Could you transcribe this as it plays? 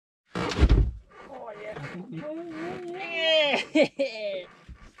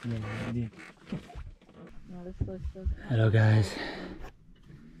Hello guys,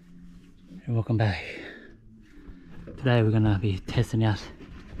 and welcome back. Today we're gonna be testing out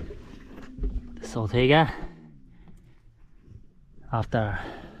the Saltiga. After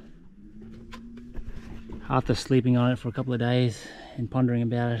sleeping on it for a couple of days and pondering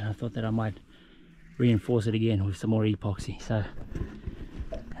about it, I thought that I might reinforce it again with some more epoxy. So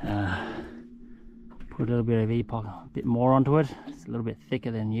put a little bit of epoxy, a bit more onto it. It's a little bit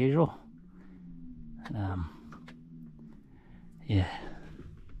thicker than usual. Yeah,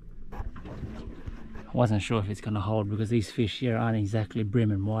 I wasn't sure if it's going to hold because these fish here aren't exactly brim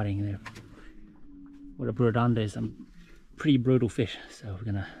and whiting. They're, what I put it under is some pretty brutal fish, so we're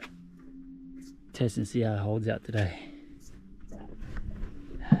gonna test and see how it holds out today.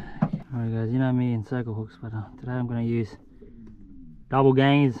 Alright guys, you know me in circle hooks, but today I'm going to use double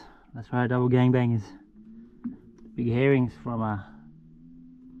gangs. That's right, double gang bangers. Big herrings from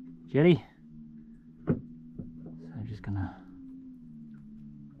jetty. So I'm just going to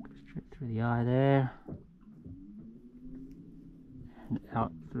go straight through the eye there and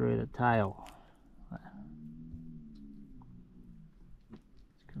out through the tail.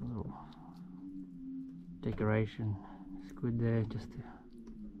 It's got a little decoration squid there just to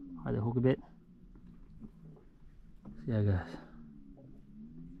hide the hook a bit. See how it goes.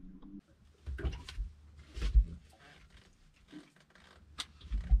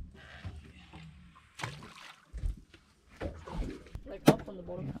 Like up on the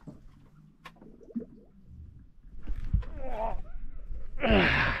bottom.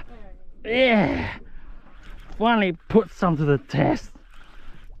 Yeah, finally put some to the test.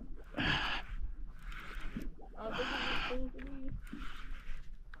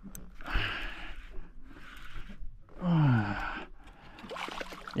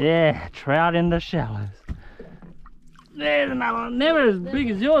 Yeah, trout in the shallows. There's another one, never as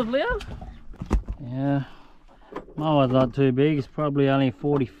big as yours, Leo. Yeah, mine was not too big. It's probably only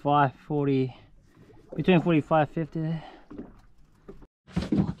 45, 40, between 45 and 50 there.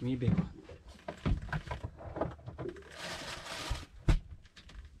 Oh, give me a big one.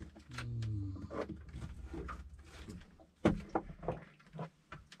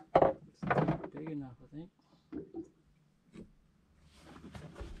 It's big enough, I think.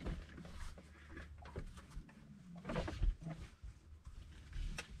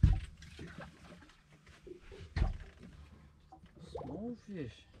 Small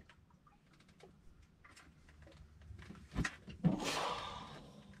fish.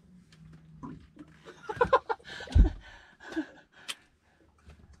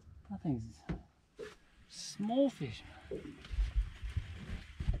 Nothing's small fish.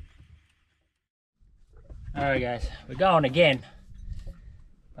 Alright guys, we're going again.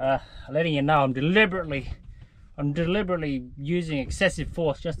 Letting you know I'm deliberately using excessive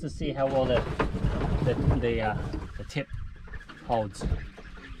force just to see how well the tip holds.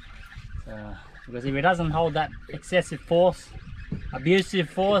 Because if it doesn't hold that excessive force, abusive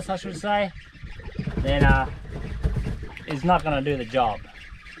force I should say, then it's not going to do the job.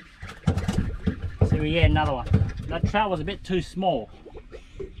 So we get another one. That trout was a bit too small.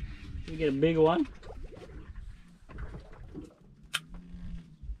 We get a bigger one.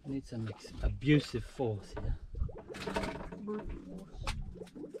 Need some abusive force here. Brute force.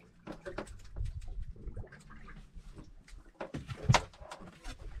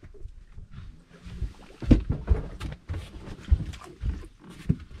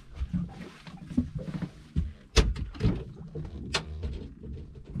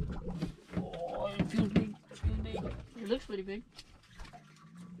 Oh, it feels big. It feels big. It looks pretty big.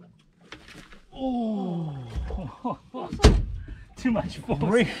 Oh. Too much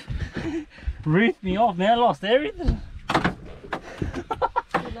force. Reefed me off, man. I lost everything.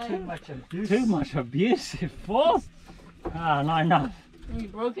 Too much abusive force. Ah, not enough. You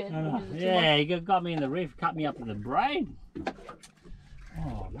broke it. No. Yeah, you got me in the reef, cut me up to the brain.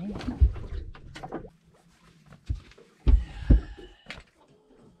 Oh man.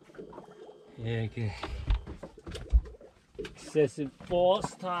 Yeah, okay. Excessive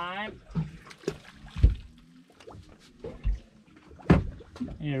force time.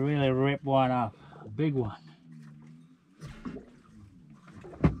 You really rip one up, a big one.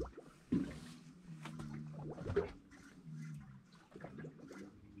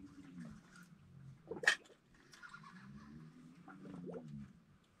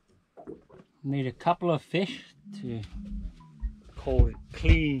 Need a couple of fish to call it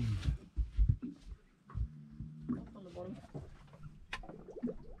clean. On the bottom.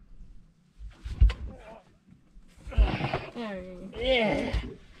 Yeah.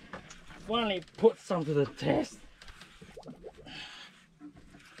 finally put some to the test.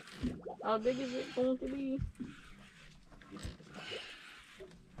 How big is it going to be?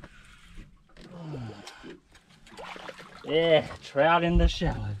 Yeah, trout in the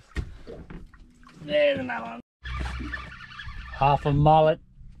shallows. There's another one. Half a mullet.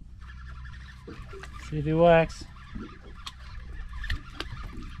 See if it works.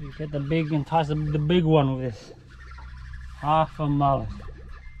 You get the big, entice the big one with this. Half a mullet.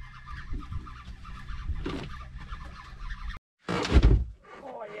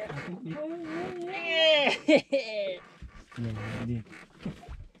 Oh yeah. Yeah. Yeah, you did.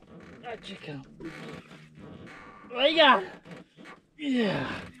 Oh, chicken. There you go. Yeah.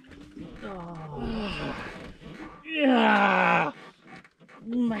 Oh. Yeah.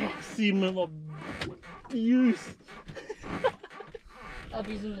 Maximum abuse.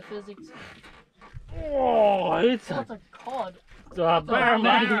 Abusing the physics. Oh, it's That's a cod. It's a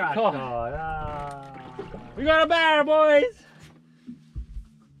barracuda cod. We got a bear, boys.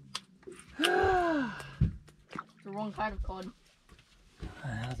 It's the wrong kind of cod.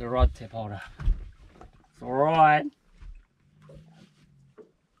 That's a rod tip holder. It's alright.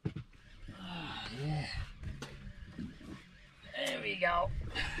 Oh, yeah. There we go.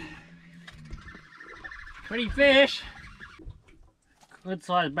 Pretty fish. Good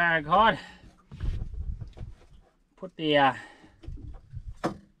sized barracuda. Put the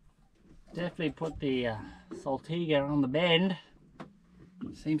definitely put the saltiga on the bend.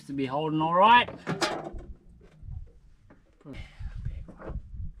 Seems to be holding all right.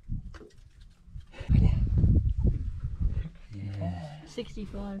 Yeah.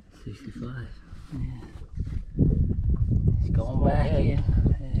 65. 65. Yeah. He's going back here.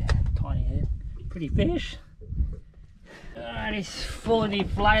 Yeah, tiny head. Pretty fish. And he's fully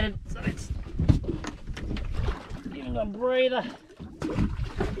deflated, so it's even got a breather.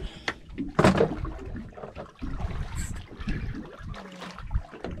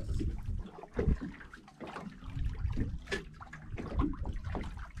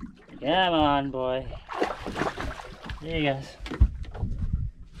 Come on, boy. There he goes.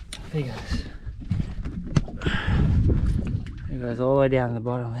 There he goes. He goes all the way down to the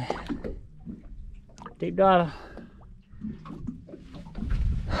bottom there. Deep diver.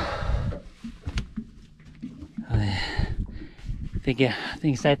 I think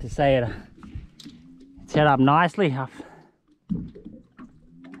it's safe to say it's set up nicely.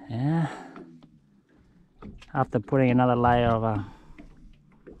 Yeah. After putting another layer of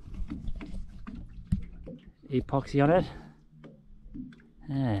epoxy on it.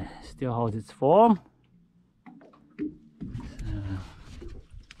 Yeah, still holds its form. So,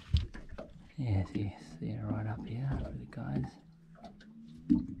 yeah, see it right up here for the guys.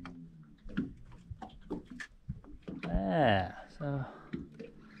 Yeah, so.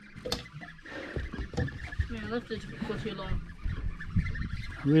 Yeah, lift it for too long.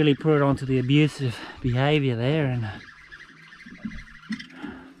 Really put it onto the abusive behavior there, and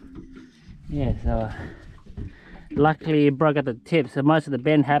yeah, so luckily it broke at the tip, so most of the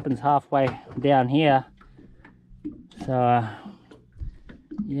bend happens halfway down here, so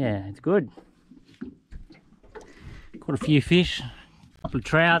yeah, it's good. Caught a few fish, a couple of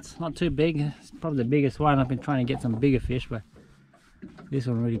trouts, not too big. It's probably the biggest one. I've been trying to get some bigger fish, but this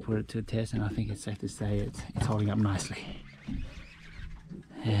one really put it to a test, and I think it's safe to say it's holding up nicely.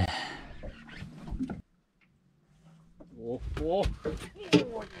 Yeah. Oh, oh.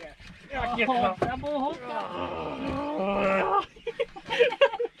 Oh, yeah. Oh, double hook.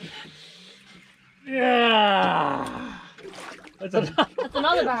 Yeah. That's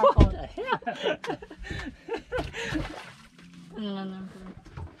another barracuda.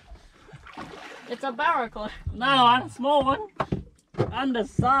 It's a barracuda. No, a small one.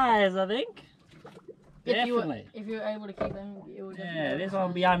 Undersized, I think. Definitely. If you were able to keep them, it would. Yeah, this one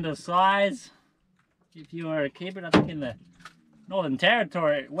will be undersized. If you were to keep it, I think in the Northern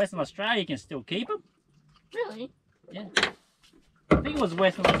Territory, Western Australia, you can still keep them. Really? Yeah. I think it was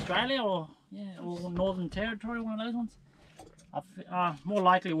Western Australia or Northern Territory, one of those ones. More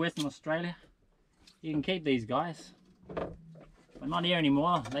likely Western Australia. You can keep these guys, but not here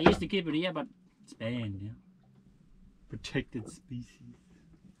anymore. They used to keep it here, but it's banned. Yeah. Protected species.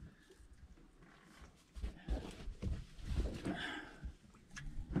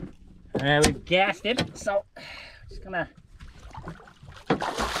 We've gassed it, so just gonna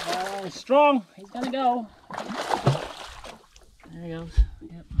strong. He's gonna go. There he goes.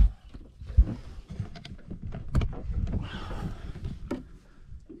 Yep.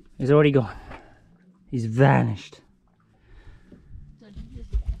 He's already gone. He's vanished.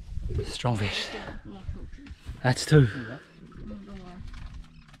 Strong fish. That's two.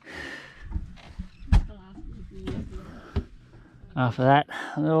 After that,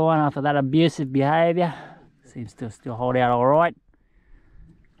 a little one. After that, abusive behaviour. Seems to still hold out all right.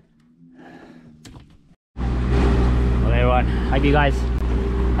 Well, everyone, hope you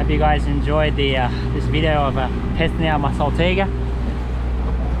guys enjoyed the this video of testing out my Saltiga.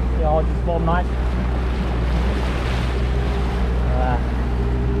 See how it's form nice.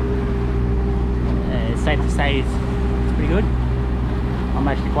 It's safe to say it's pretty good. I'm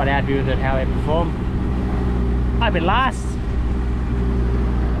actually quite happy with it, how it performed. Hope it lasts.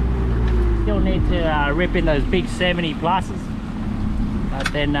 Still need to rip in those big 70 pluses,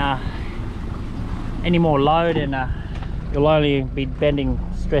 but then any more load and you'll only be bending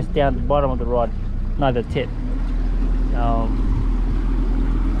stress down the bottom of the rod, not the tip.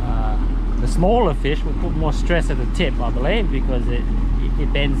 The smaller fish will put more stress at the tip, I believe, because it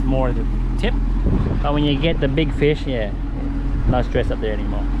bends more at the tip. But when you get the big fish, yeah, no stress up there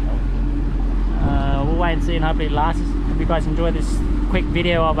anymore. We'll wait and see, and hopefully it lasts. Hope you guys enjoyed this quick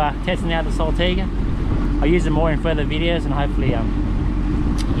video of testing out the Saltiga. I'll use it more in further videos, and hopefully yeah,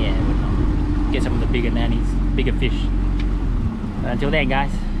 we'll get some of the bigger nannies, bigger fish. But until then,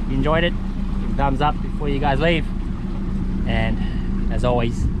 guys, if you enjoyed it, give a thumbs up before you guys leave, and as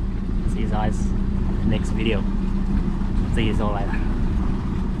always, see you guys in the next video. See you all later.